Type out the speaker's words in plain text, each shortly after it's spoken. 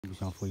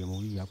Abusan for your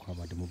movie,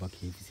 about the mobile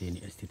KFC and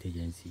estate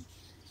agency.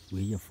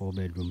 We a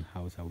 4-bedroom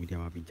house with the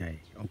Abijay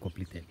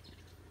uncompleted.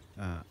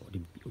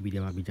 With the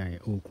Abijay,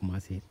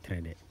 Kumasi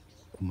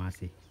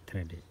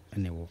Trede,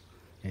 and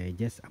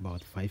just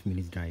about 5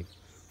 minutes drive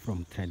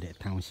from Trede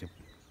Township.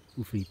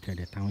 Free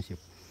Trede Township.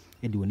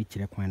 Edu ni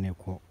chire kwane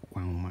ko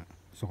Kwahoma.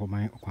 So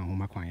Homa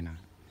Kwahoma Kwana.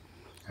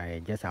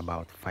 Just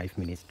about 5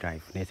 minutes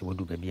drive. Next we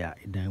do baby a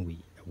dan we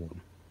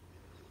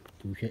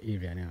to share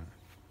area now.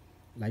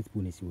 Light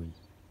spoon is way.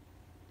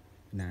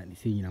 Na ni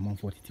say nyina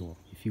 142.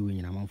 If you win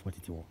nyina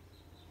 142.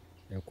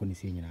 Ko ni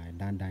say nyina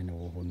dan na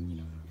wo ho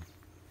nyina.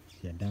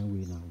 Ya dan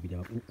we na bi da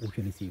o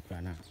hwe ni say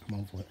kra na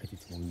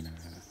 142 nyina.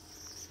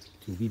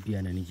 To be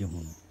bia na ni je ho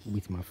no.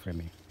 With my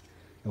friend.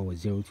 That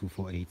was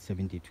 0248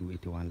 72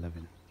 81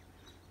 11.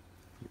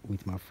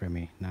 With my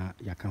friend na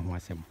yaka ho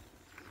asem.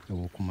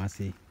 Wo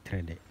Kumasi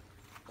Trede.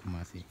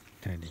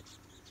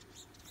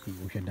 See,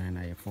 we should dine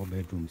at 4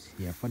 bedrooms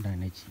here for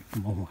dine.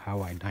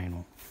 How I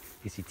dine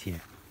is it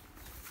here?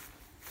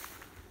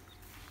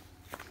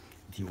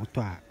 The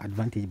auto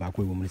advantage back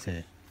way woman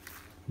say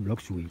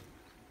blocks way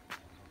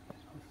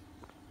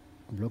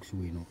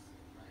no.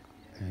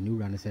 And you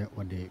run say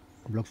what the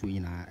blocks way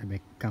in a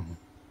back come.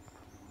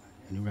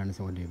 And you run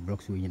say what the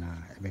blocks way in a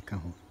back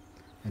come.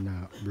 And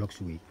blocks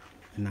way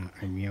and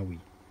a near way.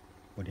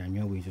 What the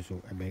near way is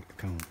also a back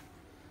come.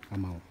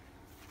 Amount.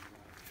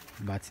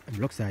 But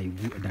blocks are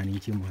good than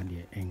each one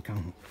there and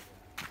count.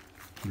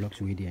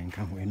 Blocks with the and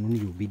count and only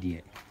you be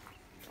there.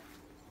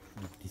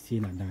 The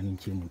same are done in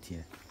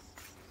Chimutia.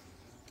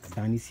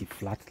 Dine is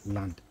flat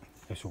land,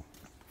 so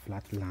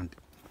flat land,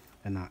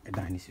 and a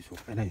dine is so.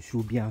 And I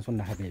should be on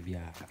the baby.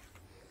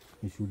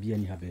 You should be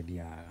any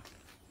baby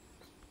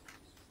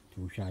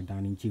to share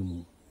down in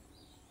Chimu.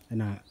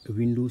 And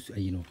windows,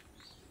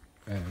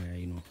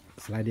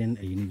 sliding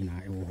a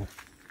unina,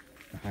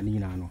 a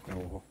hanina no.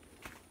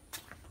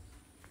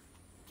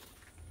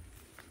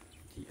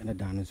 And a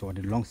dino so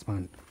the long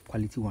span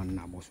quality one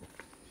na boso.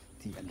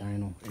 A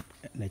dino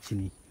na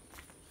chini.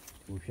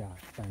 Usha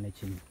dino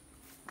chini.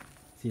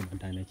 See my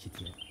dino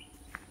chiti.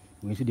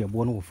 We should be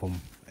born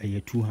from a year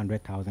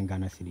 200,000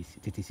 Ghana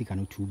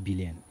cedis. 2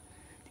 billion.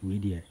 We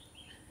dear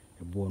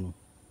a bono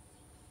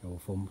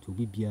from to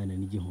be beer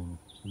and a home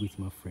with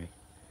my friend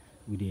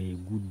with a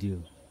good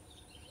deal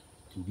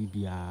to be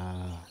beer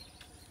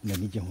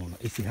home.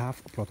 It's a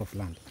half a plot of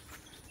land,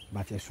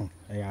 but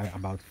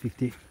about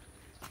 50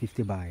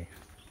 by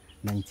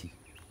 90,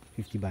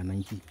 50 by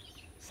 90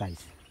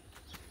 size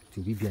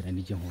to be better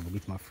than the home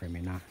with my friend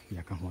and now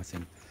you can watch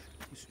him.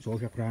 So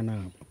if you're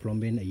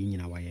plumbing a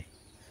union away,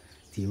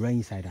 the rain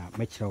inside a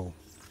metro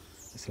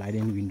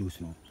sliding windows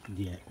no,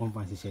 the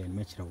conference is a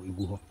metro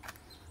go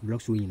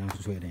blocks we in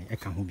so then I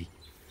can be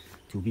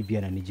to be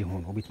better than the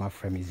home with my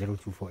friend is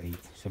 0248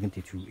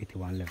 72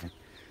 81 11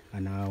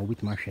 and now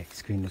with my share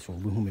screen so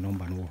we home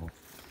number no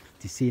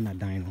to see na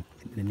dino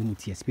the name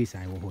of space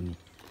I will honey.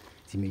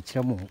 To make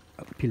more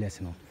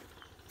pillars no.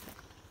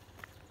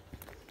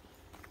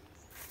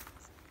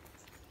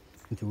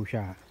 Into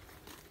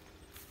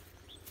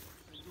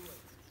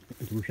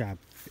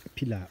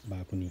pillar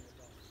balcony.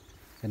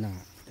 And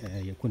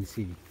you couldn't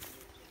see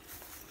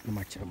no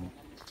much more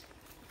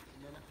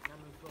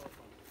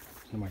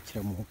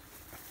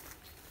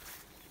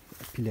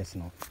pillars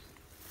no.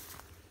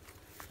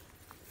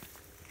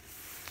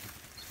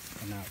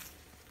 And now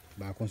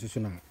balcony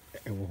sona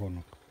a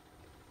wohono.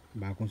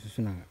 Balcony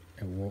sona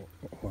a war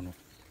honor.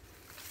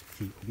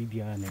 See,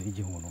 Bibia and a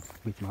hono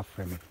with my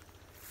friend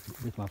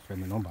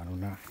number no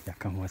na ya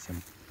can was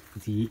him.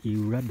 See,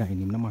 you rather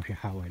in him no matter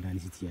how I done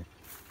it here.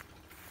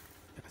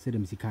 I said,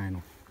 them see kind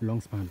of long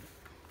span,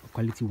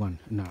 quality one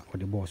now or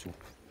the boss.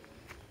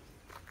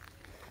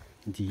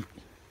 The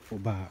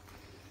oba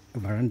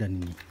veranda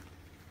ni.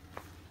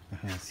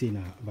 See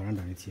na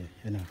veranda it here.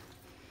 And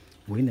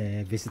we in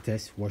a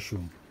visitors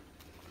washroom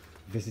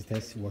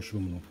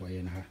no for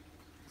you.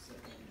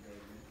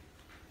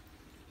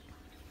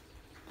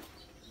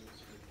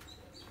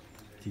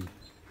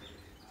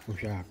 We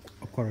have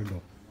a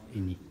corridor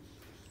in it,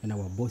 and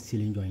our both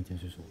ceiling joints and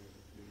so.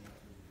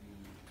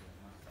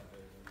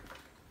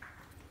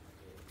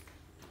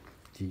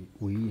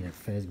 We have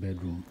first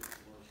bedroom,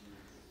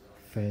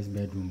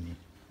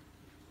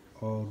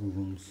 all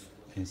rooms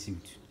and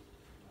suite.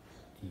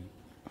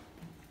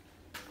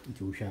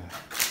 We have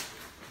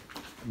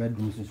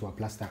bedrooms into a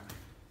plaster.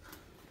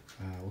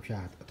 We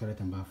have a toilet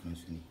and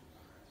bathroom.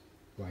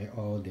 Why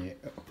all the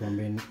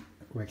plumbing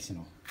works,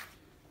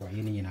 why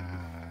in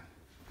a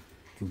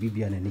to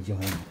be an energy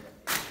home,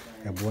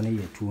 a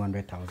bonnet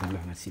 200,000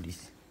 Ghana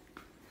cedis.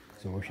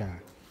 So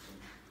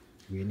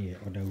we need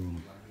other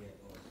room.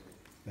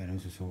 And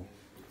also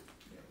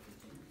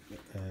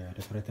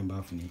the toilet and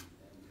bathroom,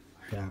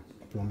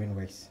 plumbing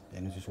works,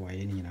 and also why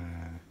any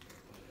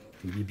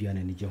to be an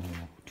energy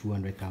home,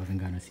 200,000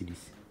 Ghana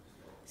cedis.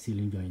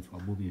 Ceiling joints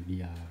for Bobby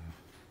via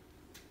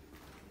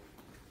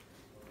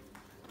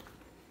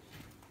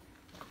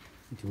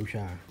into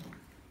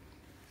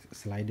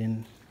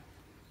sliding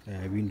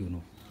window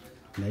no.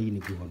 Na yini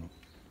bi hono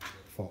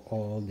for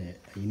all the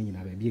you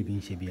know be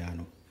being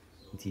shabiano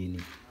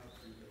nti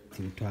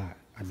to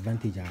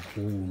advantage a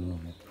wo no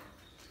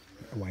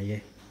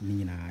waye ni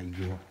nyina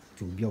igo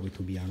to be obi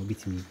to biano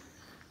bitimi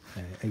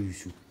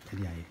ayusu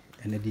ade aye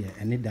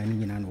ene da ni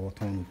nyina no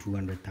ton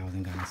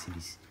 200,000 Ghana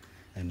cedis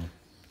eno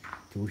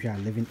to we are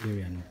living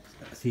area no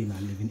say na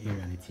living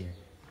area ne tie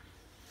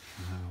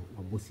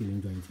na bossy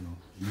joint no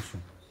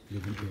mission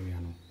living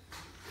area no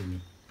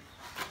eni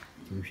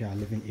to we are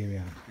living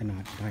area and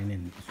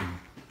dining so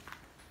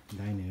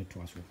dining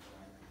to us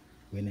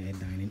when a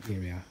dining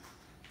area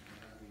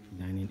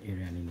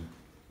ni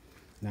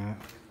na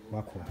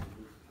wako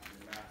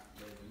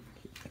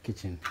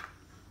kitchen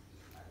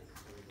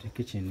the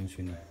kitchen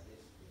nso ni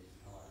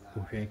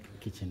o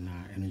kitchen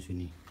na eno nso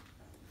ni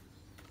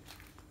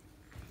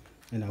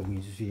and we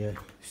use here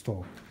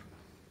store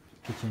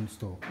kitchen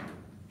store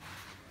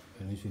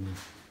eno nso ni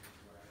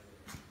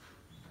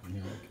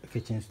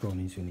kitchen store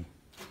nso ni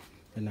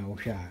and now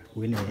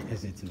when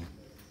exit ni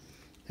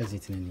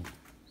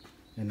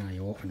and I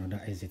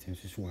another exit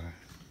nso so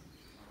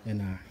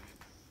and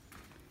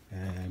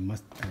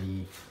must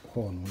I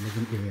hall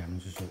living area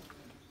nso so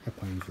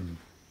ekwan nso ni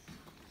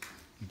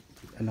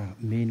and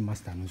main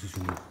master nso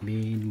so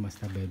main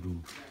master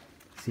bedroom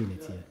see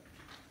it here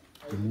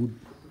the mood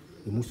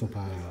so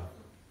pa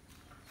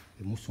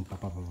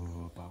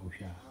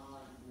ohia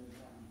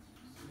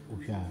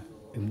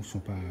emuso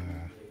pa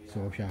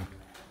so ohia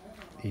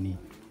any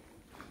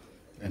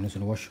and also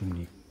the washroom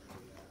ni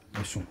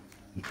eso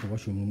the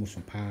washroom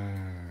muso pa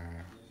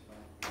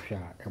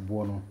ohia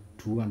ebo no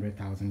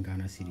 200,000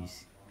 Ghana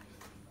cedis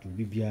to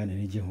bibia na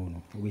neje ho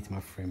no wait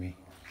my frame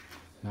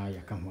na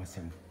ya ka ho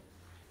asem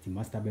the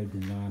master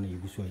bedroom na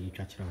yeguso ayi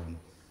twachira ho no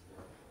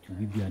to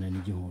bibia na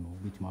neje ho no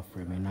wait my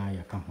frame na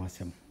ya ka ho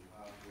asem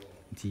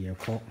nti ye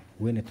ko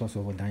we ne toss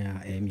over dan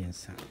a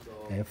emiensa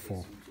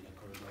f4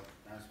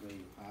 that's where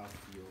you have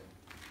your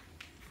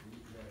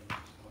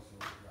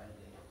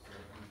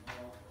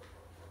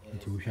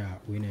nti we share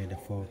we ne the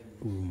 4th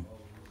room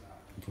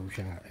nti we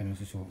share and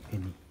also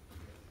any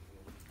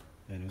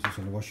and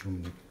also the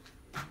washroom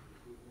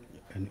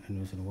and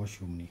also the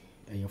washroom ni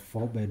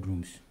 4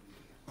 bedrooms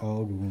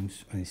all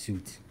rooms and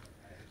suite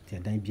ti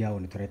dan bia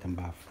on the toilet and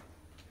bath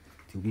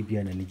ti obi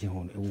bia na nije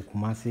hon e wo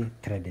kumase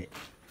trade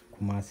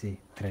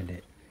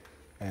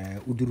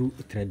uduru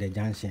trade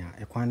junction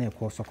a ekwan na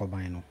ekọ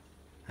sokoban no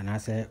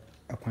anase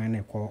ekwan na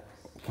ekọ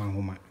kwan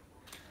homa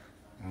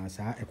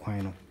sa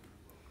ekwan no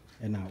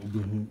e na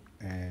obehu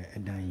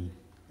edan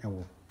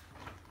ewo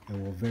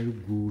very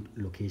good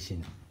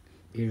location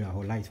area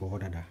ho light for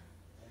dada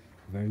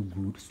very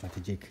good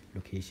strategic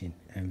location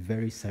and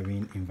very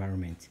serene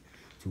environment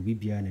so we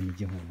bia na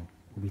nije ho no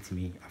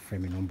obetimi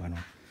aframe number no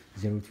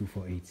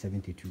 0248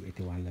 72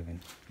 81 11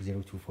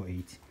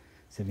 0248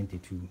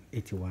 72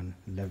 81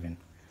 11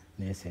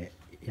 na ese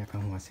yaka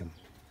ho asem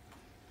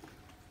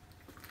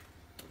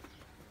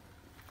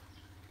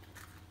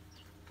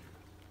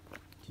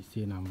ti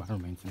see na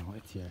environment no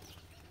etie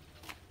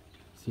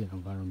see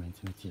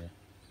environment no tie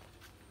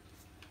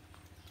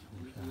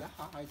la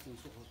height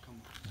so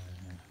come